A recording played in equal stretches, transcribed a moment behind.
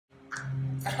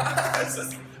This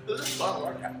is a fun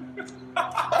workout.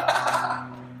 I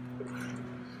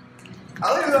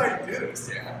don't even know how you do this,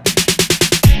 yeah.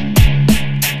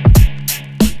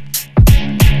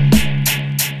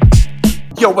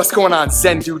 Yo, what's going on,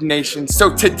 Zen Dude Nation?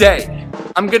 So today,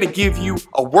 I'm gonna give you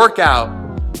a workout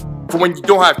for when you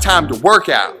don't have time to work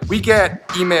out. We get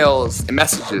emails and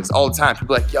messages all the time.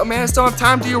 People are like, yo man, I still don't have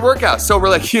time to do your workout. So we're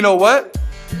like, you know what?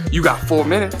 You got 4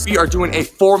 minutes. We are doing a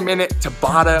 4-minute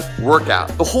Tabata workout.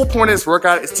 The whole point of this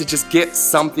workout is to just get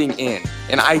something in.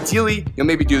 And ideally, you'll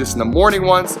maybe do this in the morning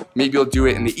once, maybe you'll do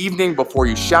it in the evening before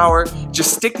you shower.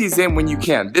 Just stick these in when you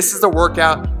can. This is the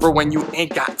workout for when you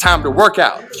ain't got time to work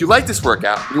out. If you like this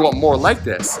workout, you want more like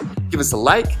this, give us a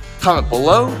like, comment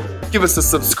below, give us a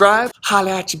subscribe,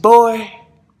 holla at your boy.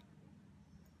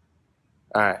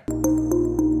 All right.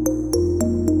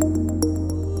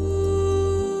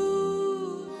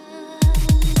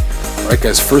 Alright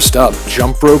guys, first up,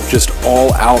 jump rope, just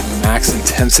all out max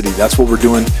intensity. That's what we're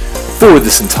doing for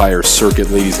this entire circuit,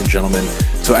 ladies and gentlemen.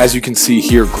 So as you can see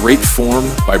here, great form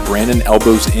by Brandon,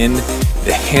 elbows in,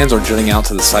 the hands are jutting out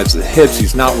to the sides of the hips.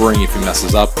 He's not worrying if he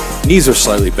messes up. Knees are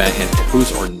slightly bent and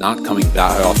toes are not coming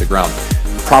that high off the ground.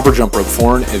 Proper jump rope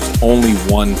form is only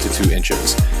 1 to 2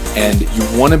 inches. And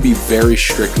you want to be very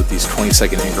strict with these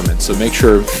 20-second increments. So make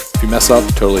sure if you mess up,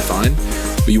 totally fine.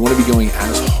 But you want to be going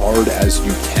as hard as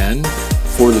you can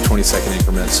for the 20-second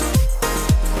increments.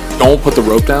 Don't put the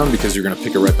rope down because you're going to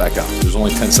pick it right back up. There's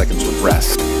only 10 seconds of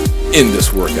rest in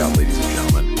this workout, ladies and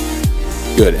gentlemen.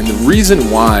 Good. And the reason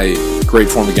why, great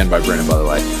form again by Brandon, by the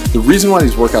way, the reason why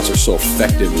these workouts are so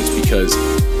effective is because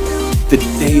the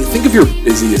day, think of your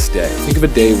busiest day. Think of a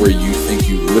day where you think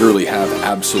you literally have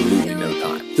absolutely no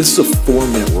time. This is a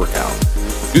 4-minute workout.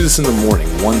 Do this in the morning,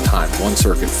 1 time, 1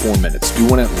 circuit, 4 minutes. Do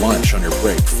one at lunch on your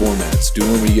break, 4 minutes. Do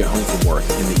one when you get home from work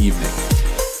in the evening.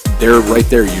 There, right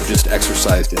there, you just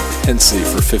exercised intensely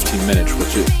for 15 minutes,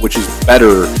 which is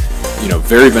better, you know,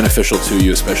 very beneficial to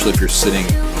you, especially if you're sitting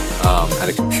at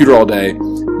a computer all day.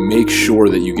 Make sure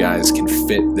that you guys can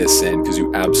fit this in because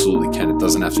you absolutely can. It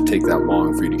doesn't have to take that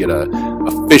long for you to get a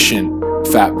efficient,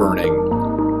 fat-burning,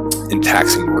 and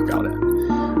taxing workout in.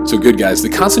 So good guys, the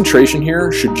concentration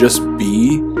here should just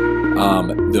be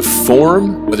the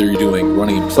form, whether you're doing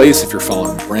running in place, if you're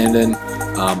following Brandon,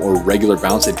 or regular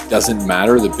bounce, it doesn't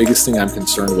matter. The biggest thing I'm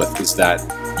concerned with is that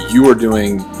you are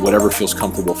doing whatever feels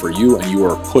comfortable for you and you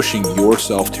are pushing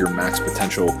yourself to your max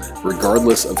potential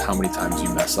regardless of how many times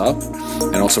you mess up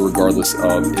and also regardless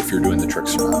of if you're doing the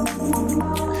tricks or not.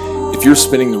 If you're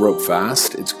spinning the rope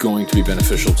fast, it's going to be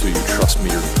beneficial to you. Trust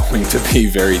me, you're going to be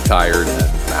very tired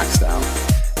and maxed out.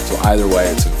 So either way,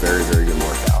 it's a very, very good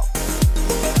workout.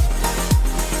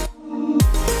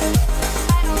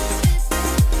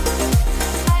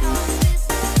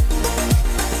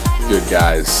 Good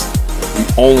guys. We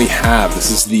only have,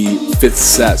 this is the 5th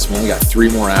set, so we only got 3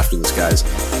 more after this, guys.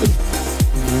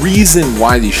 The reason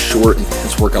why these short,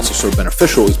 intense workouts are so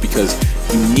beneficial is because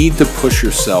you need to push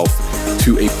yourself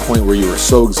to a point where you are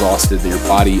so exhausted that your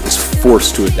body is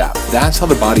forced to adapt. That's how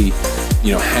the body,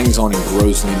 you know, hangs on and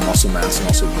grows lean muscle mass and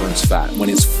also burns fat, when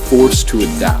it's forced to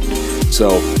adapt.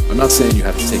 So I'm not saying you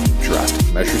have to take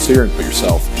drastic measures here and put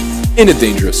yourself in a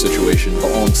dangerous situation, but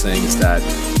all I'm saying is that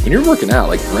when you're working out,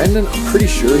 like Brandon, I'm pretty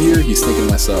sure here he's thinking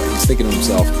to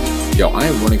himself, yo, I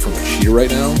am running from a cheetah right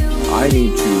now. I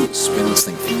need to spin this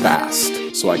thing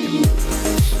fast so I can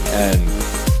move. And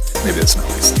maybe that's not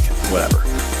what he's thinking, whatever.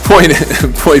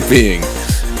 Point being,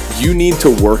 you need to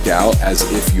work out as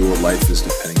if your life is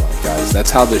depending on it, guys.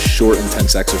 That's how this short,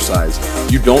 intense exercise,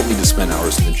 you don't need to spend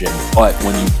hours in the gym, but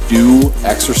when you do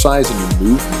exercise and you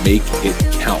move, make it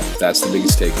count. That's the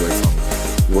biggest takeaway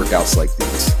from workouts like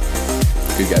these.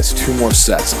 Good guys, 2 more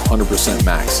sets, 100%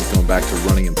 max. Going back to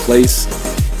running in place.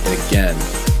 And again,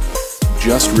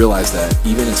 just realize that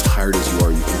even as tired as you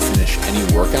are, you can finish any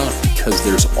workout because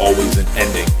there's always an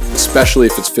ending, especially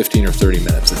if it's 15 or 30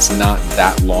 minutes. It's not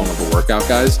that long of a workout,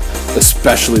 guys,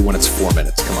 especially when it's 4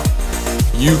 minutes. Come on.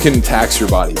 You can tax your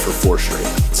body for 4 straight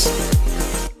minutes.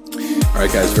 All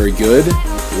right, guys, very good.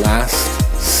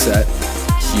 Last set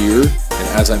here.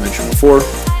 And as I mentioned before,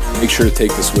 make sure to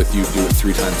take this with you. Do it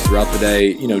 3 times throughout the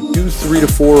day. You know, do 3 to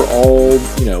 4 all,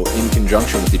 you know, in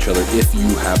conjunction with each other if you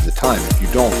have the time. If you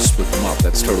don't, split them up.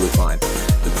 That's totally fine.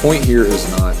 The point here is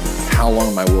not how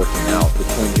long am I working out. The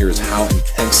point here is how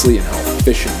intensely and how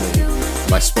efficiently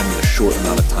am I spending the short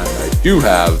amount of time that I do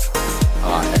have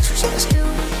exercising.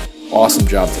 Awesome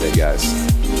job today, guys.